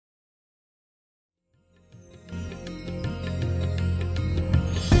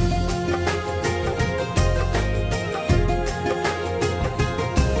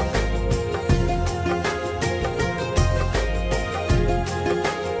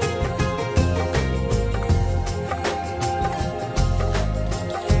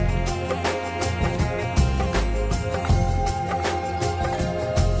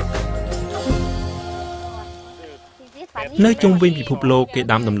nơi chung viên bị phục lô cây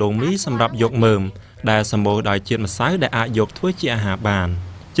đám đầm lông mí xâmรับdọc mờm đại sầm bồ đại chuyện mà sái đại ạ dọc thuế chia hà bàn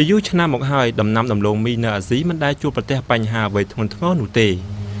จะยุชนะหมกหายดำน้ำดำลงมีเนื้อสีมันได้จูประเทศปัญหาไว้ทนท้อหนูเตะ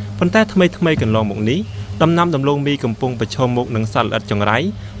พันแต่ทำไมกันลองหมกนี้ดำน้ำดำลงมีกำปงประชมหมกหนังสัตว์อัดจังไร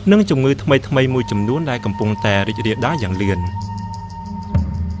เนื่องจงมือทำไมมวยจำนวนได้กำปงแต่ริจเดียได้อย่างเลือน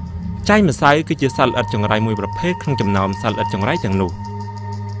ใจมันใสคือจะสัตว์อัดจังไรมวยประเภทเครื่องจำนำสัตว์อัดจังไรอย่างหนุ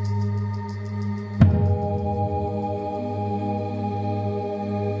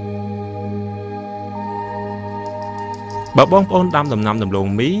บ่บ้องปอนดำน้ำลง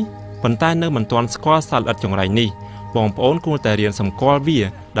มีปันใต้เนื้อมันตอนสกอสัตว์อัดจังไรนี่บ้องปอนกูแต่เรียนสำกอวี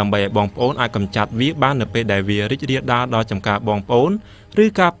ดำใบบ้องปอนอาจกำจัดวิบ้านเนเปได้วีริจเดียดาดอจำกาบ้องปอนหรือ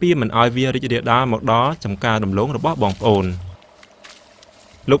กาปีมันออยวีริจเดียดาหมดดอจำกาดำลงระบบบ้องปอน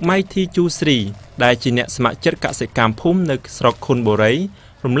ลูกไม้ที่จูสรีได้จีเนสมาจัดกสิกรรมพุ่มในสระคุณโบเรย์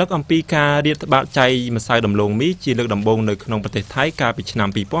รวมลักอัมพีกาเรียตบะใจมาใส่ดำลงมีจีเลือกดำบงในขนมประเทศไทยกาปิชนาม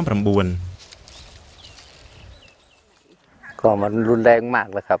ปีป้อมประมวลก็มันรุนแรงมาก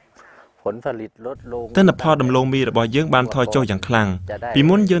เลยครับผลผลิตลดลงตั้งแต่พอดำลงมีระบายเยื่อบานทอยโจอย่างคลั่งปี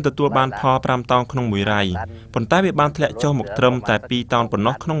มุ้นยื่นตัวบานพอปรามตองขนมมวยไรผลใต้ไปบานทะเลโจหมกเติมแต่ปีตอนปนน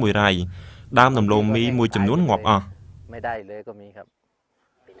กขนมมวยไรดามดำลงมีมวยจำนวนงบไม่ได้เลยก็มีครับ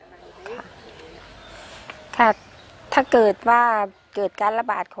ค่ะถ้าเกิดว่าเกิดการระ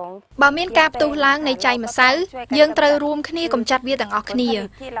บาดของบ่มีการตูล้างในใจมาซื้อยังเตยรวมขี้กำจัดเวียต่างออกขี้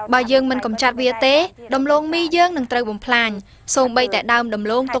บ่ยังมันกำจัดเวียเต้ดำลงมียังหนังเตยบ่มพลานส่งใบแต่ดำด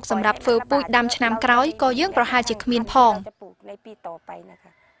ำลงตกสำหรับเฟือปุยดำชนามกร้อยก็ยังประหารจิตขมิ้นพองในปีต่อไปนะค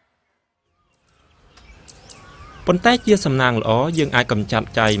ะปนใต้เจียสำนางล้อยังอายกำจัด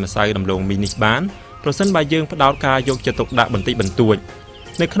ใจมาใส่ดำลงมีนิสบานโปรเซนใบยังพระดาวกายกจะตกดะบันติบันตัว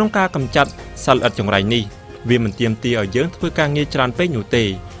ในขนมกากำจัดสัลอัดจังไรนี่เวียมันเตรียมตีเอาเยอะเพื่อการเงียจานเป้หนูเตะ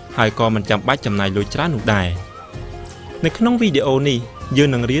หายกอมันจำบ้าจำนายโดยจานหนูได้ในขนมวิดีโอนี้ยืน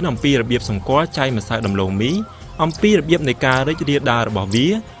หนังเรียนอัมพีระเบียบสังกัดใจมาใส่ดำลงมีอัมพีระเบียบในการเรียดาระบบวิ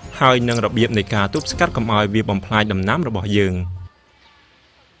หายหนังระเบียบในการทุบสกัดกำออยเวียบอมพลายดำน้ำระบบยืง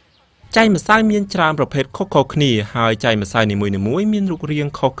ใจมาใส่เมียนจานประเภทข้อคณีหายใจมาใส่ในมวยเมียนลูกเรียง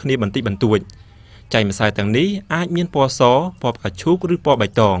ข้อคณีบันติบันตัวใจมาใส่ต่างนี้อาจเมียนปอซอปอกระชุกหรือปอใบ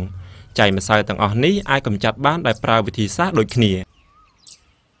ตองใจมาใส่ต่างออกนี้อายกำจัดบ้านได้ปราวิธีซาโดยขณี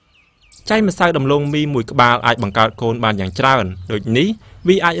ใจมาใส่ดำลงมีมวยกบาลอายบังการโกนบานอย่างเจ้าโดยนี้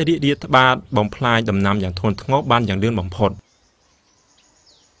วิอายเดียดบาลบอมพลายดำนำอย่างทนทงบานอย่างเลื่อนบ่มพด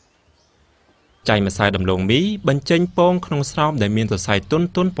ใจมาใส่ดำลงมีบรรเจงโป้งขนมซ้อมได้เมียนตัวใส่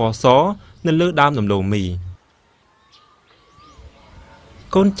ต้นปอซอในเลือดดำดำลงมี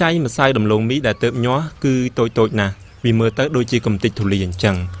ก้นใจมาใส่ดำลงมีได้เติบย้อคือโตนะวิเมื่อเติบโดยจีกรมติดทุเรียน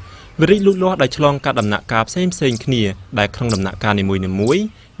จังวิริลุลอดได้ฉลองการดำหนักกาบเส้นขณีได้ครั้งดำหนักการในมวย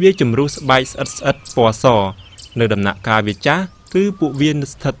เวียจมรูสบายสัดปอซอในดำหนักกาวิจ้าคือปุเวียน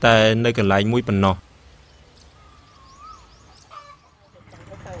สแต่ในกันไหลมวยปนนอ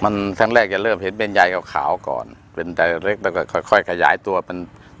มันครั้งแรกจะเริ่มเห็นเป็นใยขาวๆก่อนเป็นแต่เล็กแล้วก็ค่อยๆขยายตัวเป็น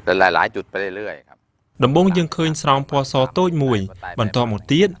หลายๆจุดไปเรื่อยๆครับดำบงยังเคยสร้างปอซอโต้มวยบรรทอหมดเ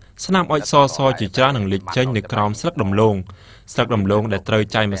ตี้ยสนามอ้อยซอจีจ้าหนังเล็กเจนในกรามสักดำลงสักดำลงได้เตย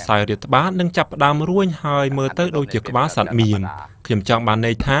ใจมาใส่เรียตบ้านนั่งจับดามรุ่ยหายเมื่อเตยโดยเจียกบ้าสัตว์เมียนเขียมจังบานใน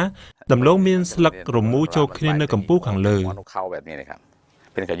ท้าดำลงเมียนสลักรมูโจขึ้นในกำปูขังเลยเข้าแบบนี้นะครับ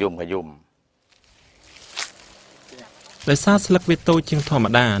เป็นขยุ่มได้ซาสลักเวโตจึงธรรม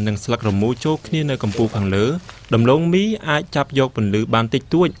ดาหนึ่งสลักรมูโจขึ้นในกำปูขังเลยดำลงมีอาจจับยกเป็นหรือบานติด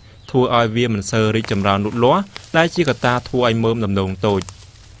ตัวทัวไอเวียมันเซอริจำราวนุดล้อได้จีกตาทัวไอเมิมดำลงโต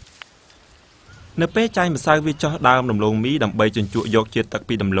ในเป้ใจมาใส่วิจารดาวดำลงมีดำใบจนจุยกเจ็ดตัก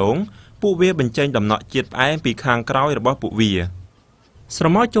ปีดำลงปูเวียเป็นใจดำเนาะเจ็ดไอปีคางกร้อยระบบปูเวียส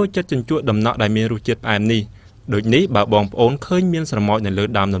มอโจเจ็ดจนจุดำเนาะได้มีรูเจ็ดไอนี่โดยนี้บ่าวบองโอนเคยมีสมอในเลือด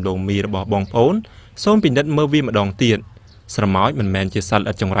ดำดำลงมีระบบบองโอนส้มปินดัดเมื่อวีมาดองเตียนสมอมันแมนเจสัน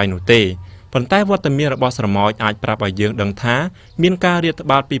อัดจังไรหนูเตผลใต้วัตมีระบบสมออาจปรับไปเยืองดังท้ามีการเรียต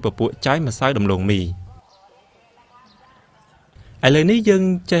บาลปีปปุใจมาใส่ดำลงมีไอเลยนี้ยัง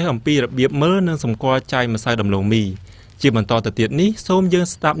ใจอัมพีระเบียบเมื่อนั่งสมกอใจมาใส่ดำลงมีจีบันต่อแต่เตียนี้ส้มยัง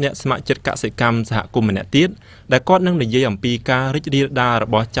สตาร์เนี่ยสมัครจัดกสิกรรมสหกุมเนี่ยเตียแต่ก้อนนั่งในยี่อัมพีการิจดีดาระ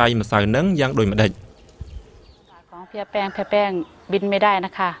บอบใจมาใส่นั่งยังโดยมาเด็ดของเพียแป้งบินไม่ได้นะ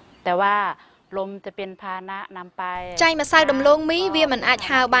คะแต่ว่าลมจะเป็นพาหนะนำไปใจมาใส่ดำลงมีเวียมันอาจ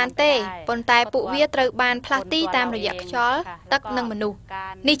หาวบานเต้ปนตายปุเวียเตยบานพลาตี้ตามระยะช้อตักนังมนุ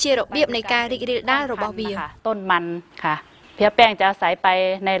นี่เจระเบียบในการริจดาระบอบเวียต้นมันค่ะเพียแป้งจะอาศัยไป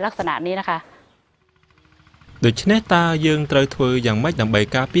ในลักษณะนี้นะคะโดยชนะตายังเตยทัวอย่างไม่ดำใบ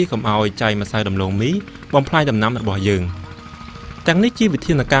กาปี้กับเอาใจมาใส่ดำลงมีบอมพลายดำน้ำระบอบยังแต่นี้จีวิ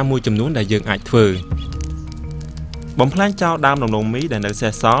ธีการมวยจำนวนได้ยังอาจทัว បំផ្លាញចោលដើមដំឡូងមីដែលនៅសេ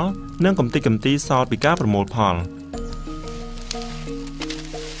សសល់និងកំទេចកំទីសល់ពីការប្រមូលផល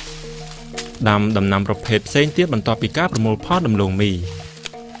ដាំដំណាំប្រភេទផ្សេងទៀតបន្ទាប់ពីការប្រមូលផលដំឡូងមី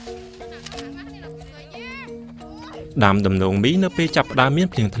ដាំដំឡូងមីនៅពេលចាប់ផ្ដើមមាន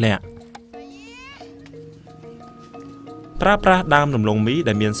ភ្លៀងធ្លាក់ប្រើប្រាស់ដើមដំឡូងមី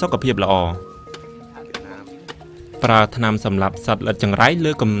ដែលមានសុខភាពល្អប្រើថ្នាំសម្លាប់សត្វល្អិតចង្រៃ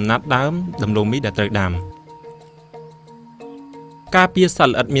លើកំណាត់ដើមដំឡូងមីដែលត្រូវដាំការពារសត្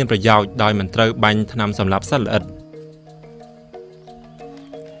វល្អិតមានប្រយោជន៍ដោយមិនត្រូវបាញ់ថ្នាំសម្លាប់សត្វល្អិត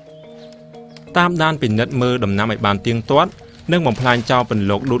តាមដានពិនិត្យមើលដំណាំឲ្យបានទៀងទាត់និងបំផ្លាញចោលពន្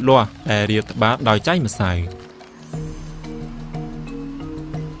លកលូតលាស់ដែលរាតត្បាតដោយចៃម្សៅ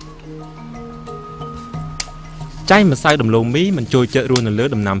ចៃម្សៅដំឡូងមីមិនចូលចិត្តរស់នៅលើ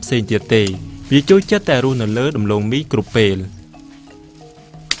ដំណាំផ្សេងទៀតទេវាចូលចិត្តតែរស់នៅលើដំឡូងមីគ្រប់ពេល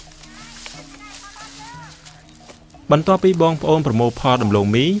បន្ទាប់ពីបងប្អូនប្រមូលផលដំឡូង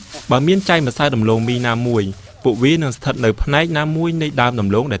មីបើមានចៃម្សៅដំឡូងមីណាមួយពួកវានឹងស្ថិតនៅផ្នែកណាមួយនៃដើមដំ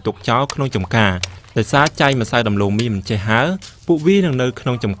ឡូងដែលទុកចោលក្នុងចម្ការដោយសារចៃម្សៅដំឡូងមីមិនចេះហើរពួកវានឹងនៅក្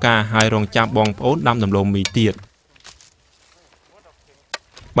នុងចម្ការហើយរងចាំបងប្អូនដាំដំឡូងមីទៀត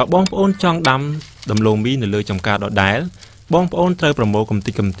បើបងប្អូនចង់ដាំដំឡូងមីនៅលើចម្ការដដែលបងប្អូនត្រូវប្រមូលកំ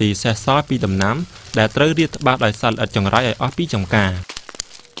ទេចកំទីសេសសល់ពីដំណាំដែលត្រូវរាតត្បាតដោយសត្វល្អិតចង្រៃឲ្យអស់ពីចម្ការ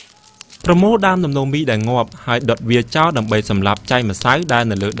ប្រមូលដើមដំឡូងមីដែលងាប់ហើយដុតវាចោលដើម្បីសម្លាប់ចៃម្សៅដែល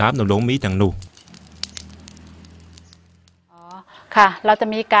នៅលើដើមដំឡូងមីទាំងនោះค่ะเราจะ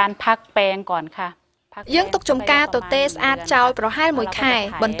มีการพักแปลงก่อนค่ะយើងទុកចំការទទេស្អាតចោលប្រហែល1ខែ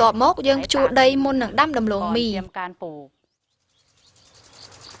បន្ទាប់មកយើងភ្ជួរដីមុននឹងដាំដំឡូងមី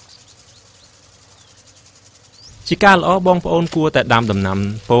ជាការល្អបងប្អូនគួរតែដាំដំណាំ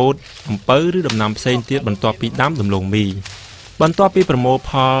ពោតអំពៅឬដំណាំផ្សេងទៀតបន្ទាប់ពីដាំដំឡូងមីបន្ទាប់ពីប្រមូល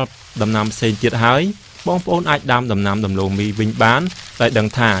ផលដំណាំផ្សេងទៀតហើយបងប្អូនអាចដាំដំណាំដំឡូងមីវិញបានដោយដឹង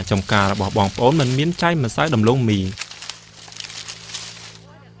ថាចំការរបស់បងប្អូនមិនមានចៃម្សៅដំឡូងមី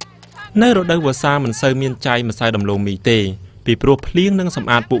នៅរដូវវស្សាមិនសូវមានចៃម្សៅដំឡូងមីទេពីព្រោះភ្លៀងនឹងសម្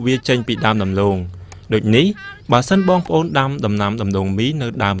អាតពួកវាចេញពីដើមដំឡូងដូចនេះបើសិនបងប្អូនដាំដំណាំដំឡូងមីនៅ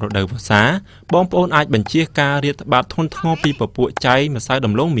ដើមរដូវវស្សាបងប្អូនអាចបញ្ជៀសការរាតត្បាតធ្ងន់ធ្ងរពីពពួកចៃម្សៅ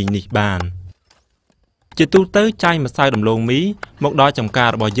ដំឡូងមីនេះបានជាទូទៅចៃម្សៅដំឡូងមីមកដល់ចំការ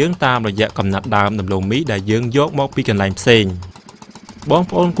របស់យើងតាមរយៈកំណាត់ដើមដំឡូងមីដែលយើងយកមកពីកន្លែងផ្សេងបង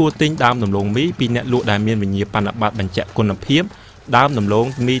ប្អូនគួរទិញដើមដំឡូងមីពីអ្នកលក់ដែលមានវិញ្ញាបនបត្របញ្ជាក់គុណភាពដើមដំឡូង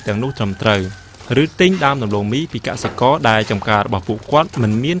មីទាំងនោះត្រឹមត្រូវឬទិញដើមដំឡូងមីពីកសិករដែលចំការរបស់ពួកគាត់មិ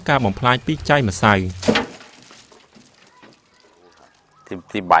នមានការបំផ្លាញពីចៃម្សៅ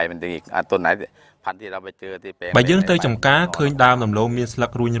ที่ใบมันอีกต้นไหนพันธุ์ที่เราไปเจอที่แปลงបើយើងទៅចំការឃើញដើមដំឡូងមានស្លឹ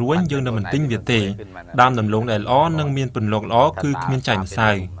ករួញយើងនឹងមិនទិញវាទេដើមដំឡូងដែលល្អនិងមានពន្លកល្អគឺគ្មានចៃម្សៅ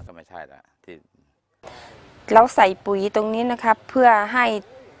เราใส่ปุ๋ยตรงนี้นะครับเพื่อให้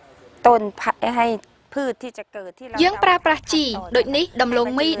ต้นให้พืชที่จะเกิดที่យើងប្រើប្រាស់ជីដូចនេះដំឡូង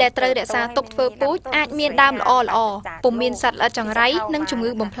មីដែលត្រូវរក្សាទុកធ្វើពូជអាចមានដើមល្អពុំមានសត្វល្អិតចង្រៃនិងជំងឺ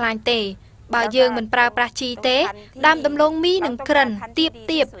បំផ្លាញទេបើយើងមិនប្រើប្រាស់ជីទេដើមដំឡូងមីនឹងក្រិនទៀ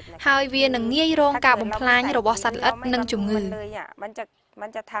បហើយវានឹងងាយរងការបំផ្លាញរបស់សត្វល្អិតនិងជំងឺมัน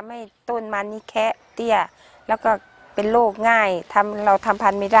จะทำให้ต้นมันนี่แค่เตี้ยแล้วก็เป็นโรคง่ายเราทำพั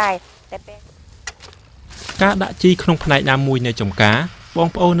นธุ์ไม่ได้แต่ការដាក់ជីក្នុងផ្នែកណាមួយនៃចំការបង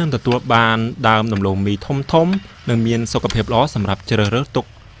ប្អូននឹងទទួលបានដើមដំឡូងមីធំនិងមានសុខភាពល្អសម្រាប់ជ្រើសរើសទុក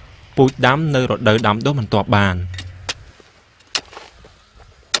ពូជដាំនៅរដូវដាំដុះបន្ទាប់បាន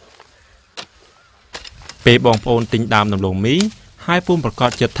ពេលបងប្អូនទិញដើមដំឡូងមីហើយពុំប្រកាស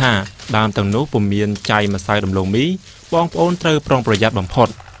ចិត្តថាដើមទាំងនោះពុំមានចៃម្សៅដំឡូងមីបងប្អូនត្រូវប្រុងប្រយ័ត្នបំផុត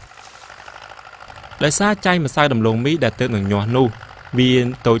ដោយសារចៃម្សៅដំឡូងមីដែលទើបនឹងញាស់នោះវា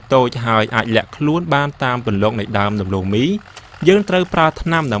តូចហើយអាចលាក់ខ្លួនបានតាមពន្លកនៃដើមដំឡូងមីយើងត្រូវប្រើថ្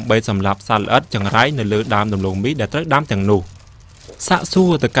នាំដើម្បីសម្លាប់សត្វល្អិតចង្រៃនៅលើដើមដំឡូងមីដែលត្រូវដាំទាំងនោះសាកសួ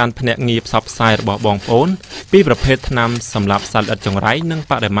រទៅកាន់ភ្នាក់ងារផ្សព្វផ្សាយរបស់បងប្អូនពីប្រភេទថ្នាំសម្លាប់សត្វល្អិតចង្រៃនិង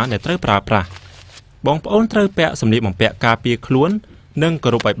បរិមាណដែលត្រូវប្រើប្រាស់បងប្អូនត្រូវពាក់សម្លៀកបំពាក់ការពារខ្លួននិងគោ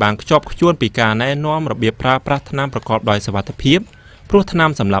រពឲ្យបានខ្ជាប់ខ្ជួនពីការណែនាំរបៀបប្រើប្រាស់ថ្នាំប្រកបដោយសុវត្ថិភាពព្រោះថ្នាំ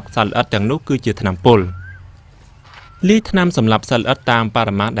សម្លាប់សត្វល្អិតទាំងនោះគឺជាថ្នាំពុលលាយថ្នាំសម្លាប់សត្វល្អិតតាមប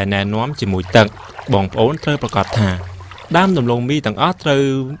រិមាណដែលណែនាំជាមួយទឹកបងប្អូនត្រូវប្រកាសថាដើមដំឡូងមីទាំងអស់ត្រូវ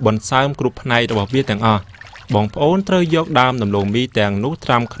បន្សើមគ្រប់ផ្នែករបស់វាទាំងអស់បងប្អូនត្រូវយកដើមដំឡូងមីទាំងនោះត្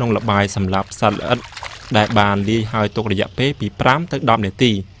រាំក្នុងល្បាយសម្លាប់សត្វល្អិតដែលបានលាយហើយទុករយៈពេលពី5ទៅ10នា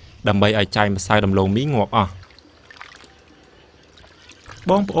ទីដើម្បីឲ្យចៃម្សៅដំឡូងមីងាប់អស់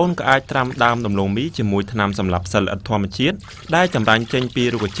បងប្អូនក៏អាចត្រាំដើមដំឡូងមីជាមួយថ្នាំសម្លាប់សត្វល្អិតធម្មជាតិដែលចម្រាញ់ចេញពី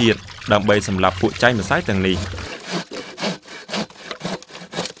រុក្ខជាតិដើម្បីសម្លាប់ពួកចៃម្សៅទាំងនេះ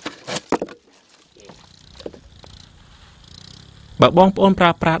បើបងប្អូនប្រើ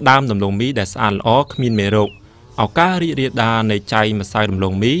ប្រាស់ដើមដំឡូងមីដែលស្អាតល្អគ្មានមេរោគឱកាសរីករាលដាលនៃចៃម្សៅដំឡូ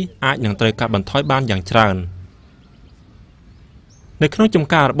ងមីអាចនឹងត្រូវកាត់បន្ថយបានយ៉ាងច្រើននៅក្នុងចំ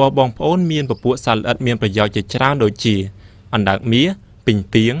ការរបស់បងប្អូនមានពពួកសត្វល្អិតមានប្រយោជន៍ជាច្រើនដូចជាអណ្ដើកមាសពីង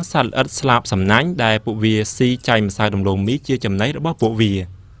ពីងសត្វល្អិតស្លាបសំណាញ់ដែលពួកវាស៊ីចៃម្សៅដំឡូងមីជាចំណីរបស់ពួកវា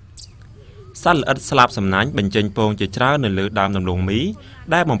សត្វល្អិតស្លាបសំណាញ់បញ្ចេញពងជាច្រើននៅលើដើមដំឡូងមី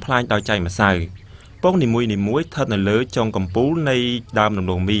ដែលបំផ្លាញដោយចៃម្សៅពងនីមួយៗស្ថិតនៅលើចុងកំពូលនៃដើមដំ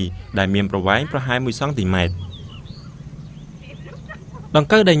ឡូងមីដែលមានប្រវែងប្រហែល1 សង់ទីម៉ែត្រដង្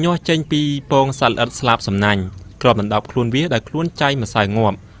កូវដែលញាស់ចេញពីពងសត្វល្អិតស្លាបសំណាញ់គ្របដណ្ដប់ខ្លួនវាដោយខ្លួនចៃម្សៅងា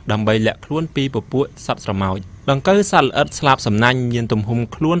ប់ដើម្បីលាក់ខ្លួនពីពពួកសត្វស្រមោចដង្កូវសត្វល្អិតស្លាបសំណាញ់មានទំហំ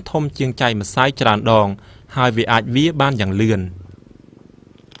ខ្លួនធំជាងចៃម្សៅច្រើនដងហើយវាអាចវាបានយ៉ាងលឿន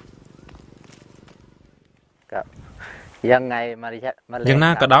យ៉ាង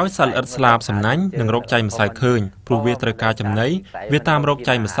ណាក៏ដោយសត្វល្អិតស្លាបសំណាញ់នឹងរកចៃម្សៅឃើញព្រោះវាត្រូវការចំណីវាតាមរក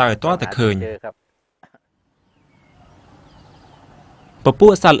ចៃម្សៅឲ្យទាល់តែឃើញពពួ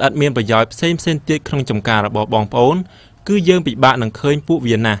កសត្វល្អិតមានប្រយោជន៍ផ្សេងទៀតក្នុងចំការរបស់បងប្អូនគឺយើងពិបាកនឹងឃើញពួក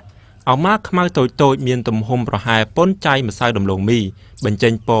វាណាស់អមាខ្មៅតូចមានទំហំប្រហែលប៉ុនចៃម្សៅដំឡូងមីបញ្ចេ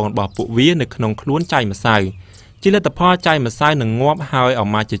ញពងរបស់ពួកវានៅក្នុងខ្លួនចៃម្សៅជាលទ្ធផលចៃម្សៅនឹងងាប់ហើយអ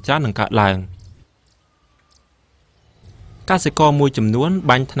មាជាច្រើននឹងកើតឡើងកសិករមួយចំនួន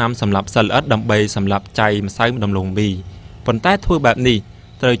បាញ់ថ្នាំសម្លាប់សត្វល្អិតដើម្បីសម្លាប់ចៃម្សៅដំឡូងមីប៉ុន្តែធ្វើបែបនេះ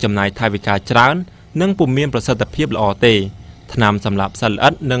ត្រូវចំណាយថវិកាច្រើននិងពុំមានប្រសិទ្ធភាពល្អទេថ្នាំសម្លាប់សត្វល្អិ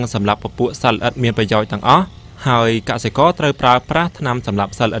តនិងសម្លាប់ពពួកសត្វល្អិតមានប្រយោជន៍ទាំងអស់ហើយកសិករត្រូវប្រើប្រាស់ថ្នាំសម្លា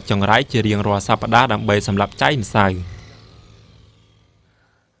ប់សត្វល្អិតចង្រៃជារៀងរាល់សប្តាហ៍ដើម្បីសម្លាប់ចៃម្សៅ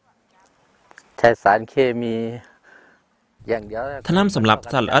ใช้สารเคมีอย่างเดียวថ្នាំសម្លាប់ស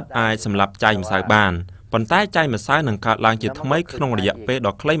ត្វល្អិតអាចសម្លាប់ចៃម្សៅបានប៉ុន្តែចៃម្សៅនឹងកើតឡើងជាថ្មីក្នុងរយៈពេល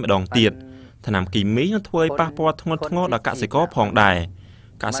ដ៏ខ្លីម្ដងទៀតថ្នាំគីមីនឹងធ្វើឲ្យប៉ះពាល់ធ្ងន់ធ្ងរដល់កសិករផងដែរ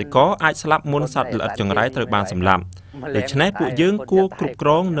កសិករអាចស្លាប់មុនសត្វល្អិតចង្រៃត្រូវបានសម្លាប់ដូច្នេះពួកយើងគួរគ្រប់គ្រ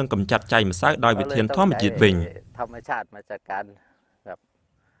ងនិងកម្ចាត់ចៃម្សៅដោយវិធានធម្មជាតិវិញ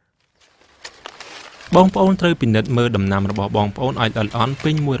បងប្អូនត្រូវពិនិត្យមើលដំណាំរបស់បងប្អូនឲ្យល្អិតល្អន់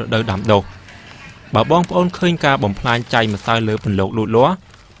ពេញមួយរដូវដាំដុះបើបងប្អូនឃើញការបំផ្លាញចៃម្សៅលើពន្លកលូតលាស់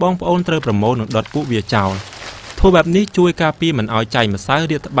បងប្អូនត្រូវប្រមូលនិងដុតពួកវាចោលធ្វើបែបនេះជួយការពារមិនឲ្យចៃម្សៅ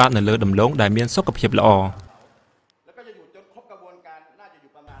រាតត្បាតនៅលើដំឡូងដែលមានសុខភាពល្អ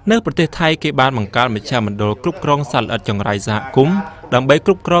នៅប្រទេសថៃគេបានបង្កើតមជ្ឈមណ្ឌលគ្រប់គ្រងសត្វល្អិតចង្រៃសហគមន៍ដើម្បីគ្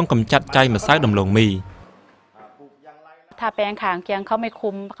រប់គ្រងកម្ចាត់ចៃម្សៅដំឡូងមីถ้าแปลงขางเคียงเขาไม่คุ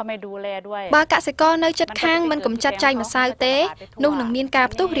มเขาไม่ดูแลด้วยបើកសិករនៅជិតខាងមិនកម្ចាត់ចៃម្សៅទេនោះនឹងមានការ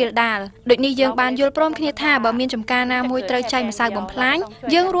ផ្ទុះរាលដាលដូចនេះយើងបានយល់ព្រមគ្នាថាបើមានចំការណាមួយត្រូវចៃម្សៅបំផ្លាញ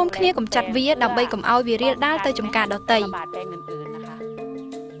យើងរួមគ្នាកម្ចាត់វាដើម្បីកុំឲ្យវារាលដាលទៅចំការដទៃ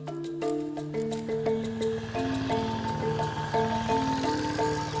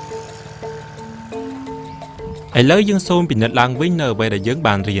ឥឡូវយើងសូមពិនិត្យឡើងវិញនៅអ្វីដែលយើង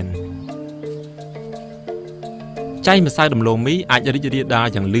បានរៀនចៃម្សៅដំឡូងមីអាចរីករាលដាល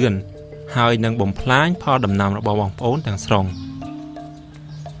យ៉ាងលឿនហើយនឹងបំផ្លាញផលដំណាំរបស់បងប្អូនទាំងស្រុង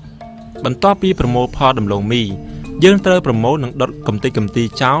បន្ទាប់ពីប្រមូលផលដំឡូងមីយើងត្រូវប្រមូលនិងដុតកម្ទេចកម្ទី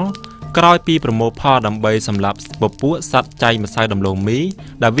ចោលក្រោយពីប្រមូលផលដើម្បីសម្លាប់ពពួកសត្វចៃម្សៅដំឡូងមី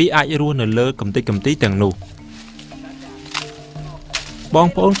ដែលវាអាចរស់នៅលើកម្ទេចកម្ទីទាំងនោះបង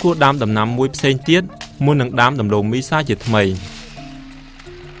ប្អូនគួរដាំដំណាំមួយផ្សេងទៀតមុននឹងដាំដំឡូងមីសាជាថ្មី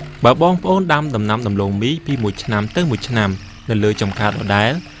បើបងប្អូនដាំដំណាំដំឡូងមីពី1ឆ្នាំទៅ1ឆ្នាំនៅលើចំការដដែ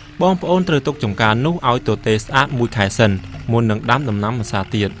លបងប្អូនត្រូវទុកចំការនោះឲ្យទទេស្អាត1ខែសិនមុននឹងដាំដំណាំម្សា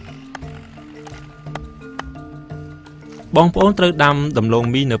ទៀតបងប្អូនត្រូវដាំដំឡូង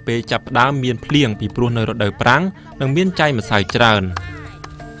មីនៅពេលចាប់ផ្ដើមមានភ្លៀងពីព្រោះនៅរដូវប្រាំងនឹងមានចៃម្សៅច្រើន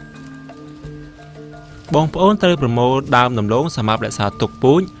បងប្អូនត្រូវប្រមូលដើមដំឡូងសម្រាប់រក្សាទុក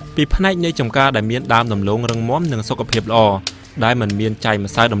ពូជពីផ្នែកនៃចំការដែលមានដើមដំឡូងរឹងមាំនិងសុខភាពល្អដែលមិនមានចៃ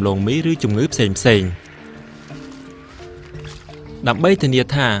ម្សៅដំឡូងមីឬជំងឺផ្សេងដើម្បីធានា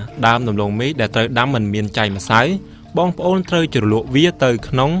ថាដើមដំឡូងមីដែលត្រូវដាំមិនមានចៃម្សៅបងប្អូនត្រូវជ្រលក់វាទៅ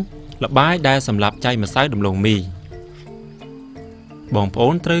ក្នុងល្បាយដែលសម្រាប់ចៃម្សៅដំឡូងមីបងប្អូ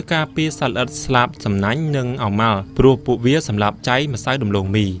នត្រូវការពារសត្វល្អិតស្លាបសំណាញ់និងឱម៉ាល់ព្រោះពួកវាសម្រាប់ចៃម្សៅដំឡូង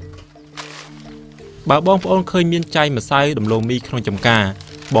មីបើបងប្អូនឃើញមានចៃម្សៅដំឡូងមីក្នុងចំការ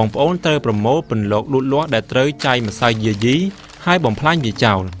បងប្អូនត្រូវប្រមូលពន្លកលូតលាស់ដែលត្រូវចៃម្សៅយាយីហើយបំផ្លាញវា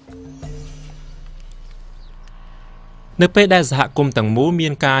ចោលនៅពេលដែលសហគមន៍ទាំងមូលមា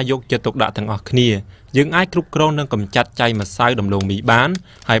នការយកចិត្តទុកដាក់ទាំងអស់គ្នាយើងអាចគ្រប់គ្រងនិងកម្ចាត់ចៃម្សៅដំឡូងមីបាន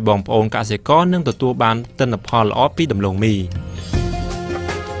ហើយបងប្អូនកសិករនឹងទទួលបានទិន្នផលល្អពីដំឡូងមី